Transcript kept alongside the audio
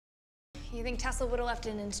You think Tesla would have left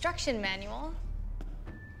an instruction manual?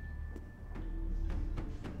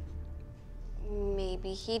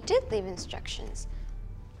 Maybe he did leave instructions.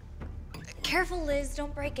 Careful, Liz,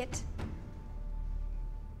 don't break it.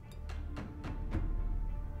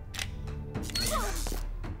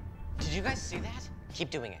 Did you guys see that?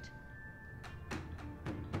 Keep doing it.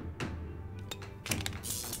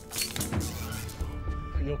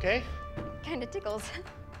 Are you okay? Kinda tickles.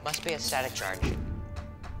 Must be a static charge.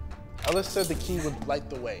 Ellis said the key would light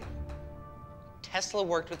the way. Tesla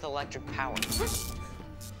worked with electric power.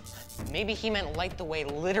 Maybe he meant light the way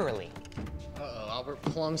literally. Uh-oh, Albert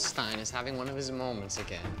Plumstein is having one of his moments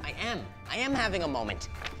again. I am having a moment.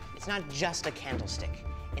 It's not just a candlestick.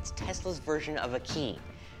 It's Tesla's version of a key.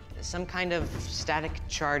 Some kind of static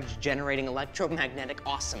charge generating electromagnetic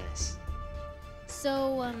awesomeness.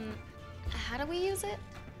 So, how do we use it?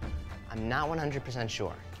 I'm not 100%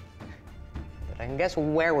 sure, but I can guess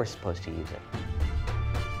where we're supposed to use it.